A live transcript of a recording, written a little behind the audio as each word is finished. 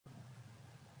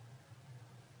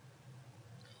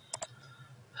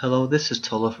Hello, this is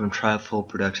Tola from Trifold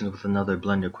Productions with another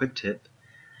Blender quick tip,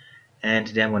 and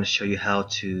today I'm going to show you how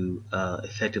to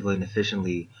effectively and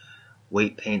efficiently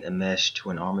weight paint a mesh to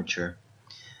an armature.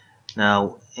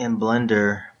 Now in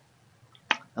Blender,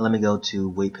 let me go to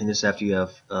weight paint. This is after you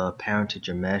have parented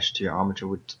your mesh to your armature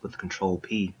with Control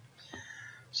P.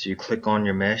 So you click on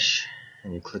your mesh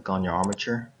and you click on your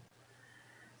armature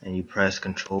and you press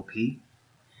Control P,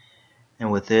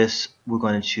 and with this we're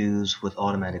going to choose with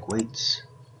automatic weights.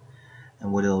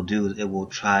 And what it'll do is it will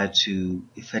try to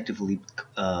effectively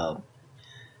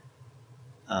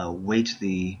weight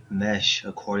the mesh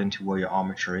according to where your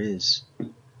armature is.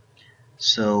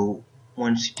 So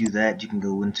once you do that, you can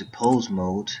go into pose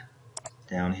mode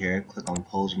down here, click on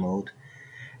pose mode,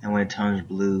 and when it turns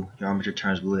blue, your armature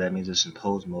turns blue, that means it's in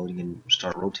pose mode. You can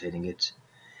start rotating it.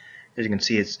 As you can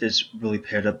see, it's really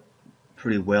paired up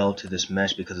pretty well to this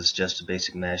mesh because it's just a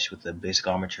basic mesh with a basic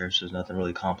armature, so there's nothing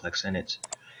really complex in it.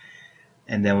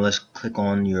 And then let's click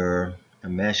on your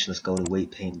mesh. Let's go to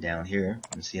weight paint down here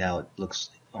and see how it looks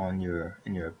on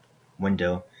in your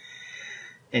window.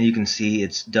 And you can see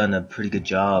it's done a pretty good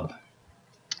job.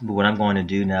 But what I'm going to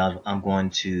do now is I'm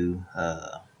going to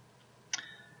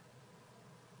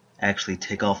actually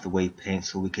take off the weight paint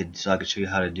so I could show you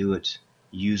how to do it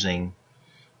using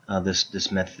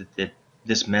this method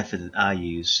that I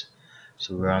use.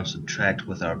 So we're on subtract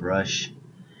with our brush.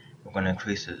 We're going to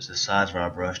increase the size of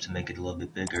our brush to make it a little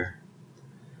bit bigger,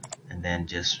 and then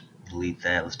just delete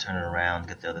that. Let's turn it around,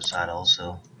 get the other side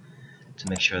also, to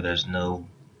make sure there's no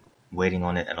weighting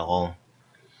on it at all.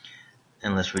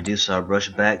 And let's reduce our brush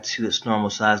back to its normal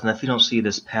size. Now if you don't see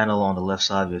this panel on the left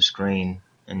side of your screen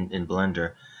in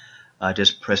Blender,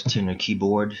 just press T on your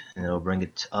keyboard and it'll bring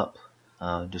it up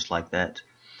just like that.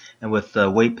 And with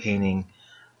weight painting,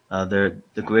 the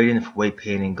gradient for weight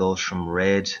painting goes from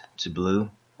red to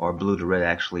blue, or blue to red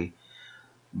actually.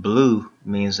 Blue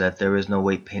means that there is no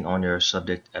weight paint on your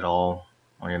subject at all,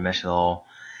 on your mesh at all,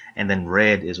 and then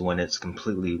red is when it's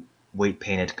completely weight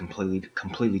painted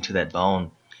completely to that bone,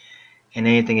 and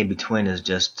anything in between is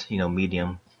just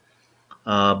medium.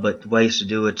 But the way I used to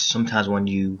do it, sometimes when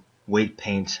you weight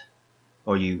paint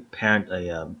or you parent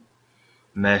a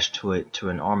mesh to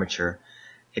an armature,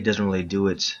 it doesn't really do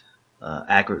it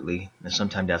accurately, and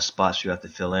sometimes you have spots you have to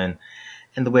fill in.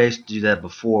 And the way I used to do that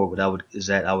before, I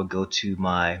would go to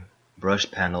my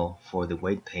brush panel for the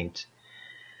weight paint,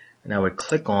 and I would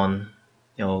click on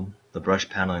the brush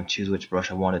panel and choose which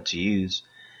brush I wanted to use,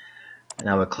 and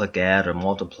I would click add or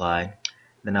multiply.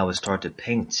 Then I would start to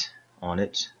paint on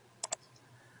it.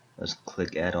 Let's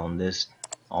click add on this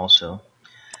also,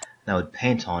 and I would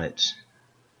paint on it.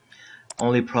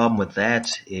 Only problem with that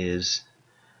is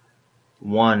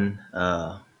one,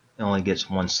 it only gets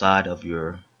one side of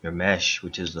your mesh,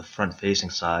 which is the front facing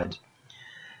side.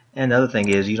 And the other thing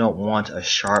is you don't want a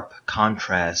sharp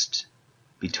contrast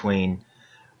between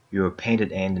your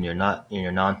painted end and your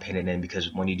non-painted end,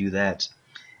 because when you do that,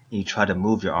 you try to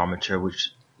move your armature, which,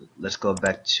 let's go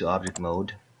back to object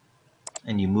mode,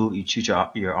 and you choose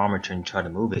your armature and try to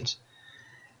move it.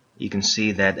 You can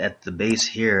see that at the base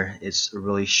here, it's a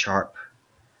really sharp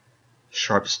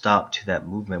stop to that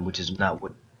movement, which is not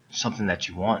something that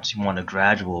you want. You want a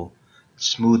gradual,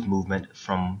 smooth movement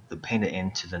from the painted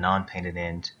end to the non-painted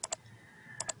end.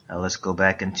 Now let's go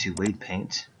back into weight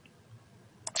paint,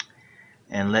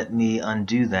 and let me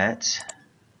undo that.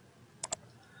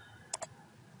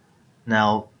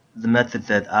 Now the method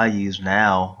that I use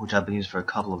now, which I've been using for a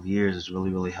couple of years, is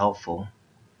really helpful,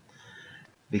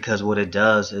 because what it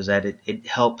does is that it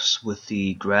helps with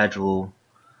the gradual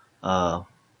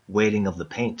weighting of the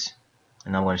paint.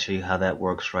 And I'm going to show you how that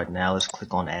works right now. Let's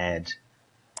click on add.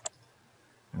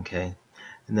 Okay,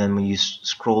 and then when you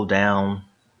scroll down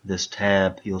this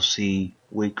tab, you'll see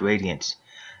weight gradients.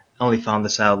 I only found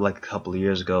this out like a couple of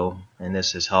years ago, and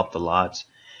this has helped a lot.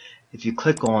 If you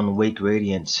click on weight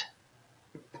gradients,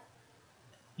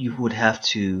 you would have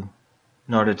to,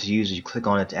 in order to use it, you click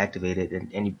on it to activate it,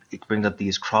 and it brings up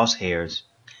these crosshairs,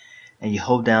 and you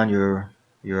hold down your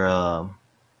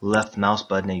left mouse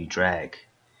button and you drag,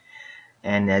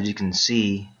 and as you can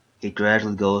see, it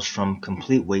gradually goes from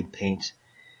complete weight paint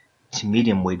to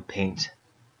medium weight paint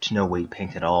to no weight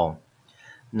paint at all.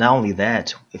 Not only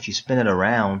that, if you spin it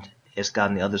around, it's got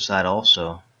on the other side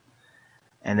also.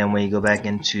 And then when you go back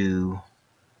into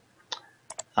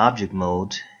object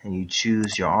mode and you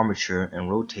choose your armature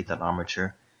and rotate that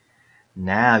armature,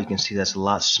 now you can see that's a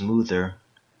lot smoother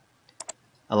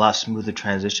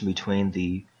transition between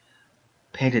the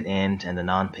painted end and the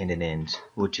non-painted end,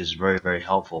 which is very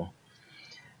helpful.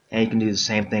 And you can do the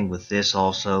same thing with this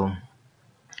also.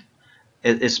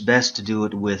 It's best to do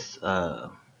it with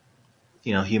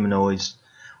humanoids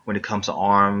when it comes to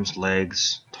arms,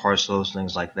 legs, torsos,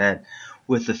 things like that.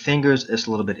 With the fingers, it's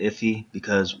a little bit iffy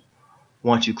because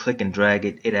once you click and drag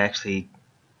it, it actually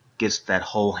gets that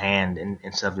whole hand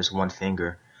instead of just one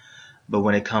finger. But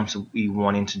when it comes to you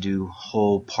wanting to do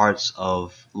whole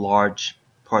large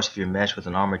parts of your mesh with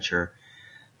an armature,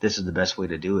 this is the best way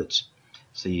to do it.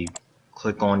 So you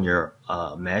click on your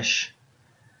mesh,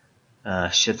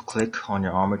 shift click on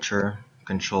your armature,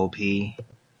 control P,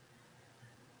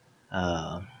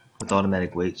 with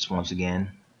automatic weights once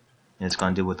again. And it's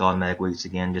going to do with automatic weights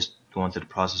again, just going through the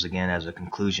process again as a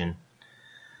conclusion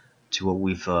to what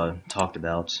we've talked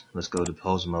about. Let's go to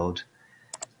pose mode.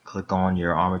 Click on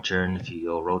your armature, and if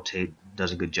you'll rotate,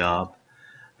 does a good job.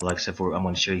 But like I said, I'm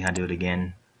going to show you how to do it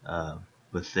again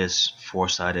with this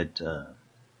four-sided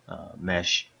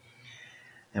mesh.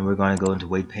 And we're going to go into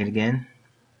weight paint again,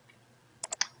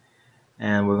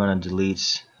 and we're going to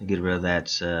get rid of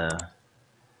that,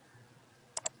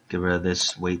 get rid of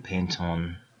this weight paint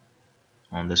on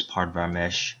this part of our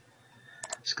mesh.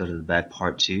 Let's go to the back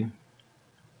part too.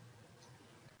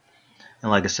 And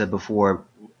like I said before,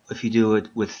 if you do it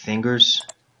with fingers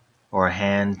or a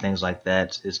hand, things like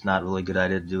that, it's not really a good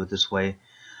idea to do it this way.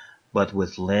 But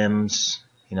with limbs,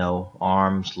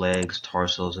 arms, legs,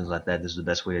 torsos, things like that, this is the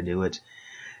best way to do it.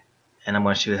 And I'm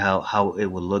going to show you how it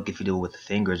would look if you do it with the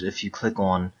fingers. If you click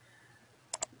on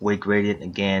weight gradient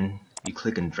again, you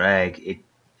click and drag,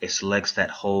 it selects that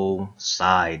whole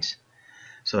side.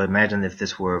 So imagine if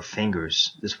this were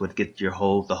fingers, this would get the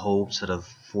whole set of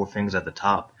 4 fingers at the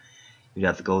top. You'd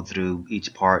have to go through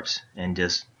each part and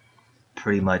just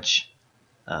pretty much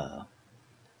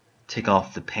take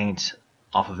off the paint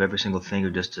off of every single finger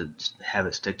just to have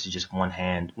it stick to just one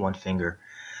finger.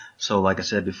 So like I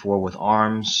said before, with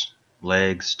arms,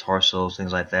 legs, torsos,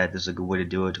 things like that, this is a good way to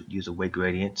do it. Use a weight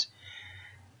gradient.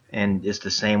 And it's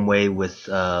the same way with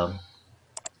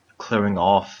clearing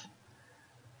off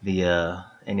the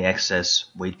any excess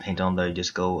weight paint on there. You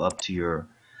just go up to your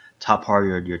top part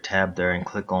of your tab there and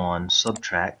click on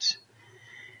subtract,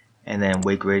 and then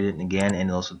weight gradient again, and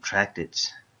it'll subtract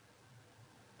it,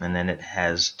 and then it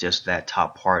has just that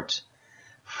top part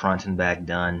front and back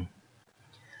done.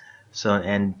 So,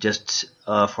 and just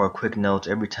for a quick note,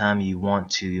 every time you want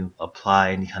to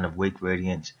apply any kind of weight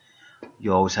gradient,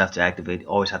 you always have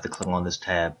to click on this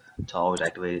tab to always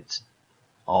activate it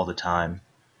all the time.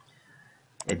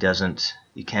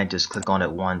 You can't just click on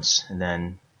it once and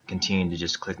then continue to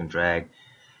just click and drag.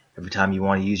 Every time you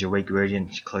want to use your weight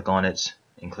gradient, you click on it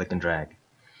and click and drag.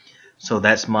 So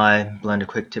that's my Blender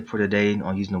quick tip for today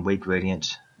on using the weight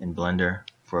gradient in Blender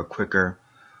for a quicker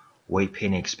weight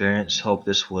painting experience. Hope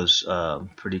this was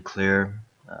pretty clear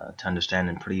to understand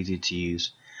and pretty easy to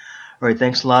use. Alright,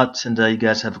 thanks a lot, and you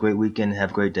guys have a great weekend.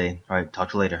 Have a great day. Alright, talk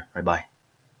to you later. Alright, bye.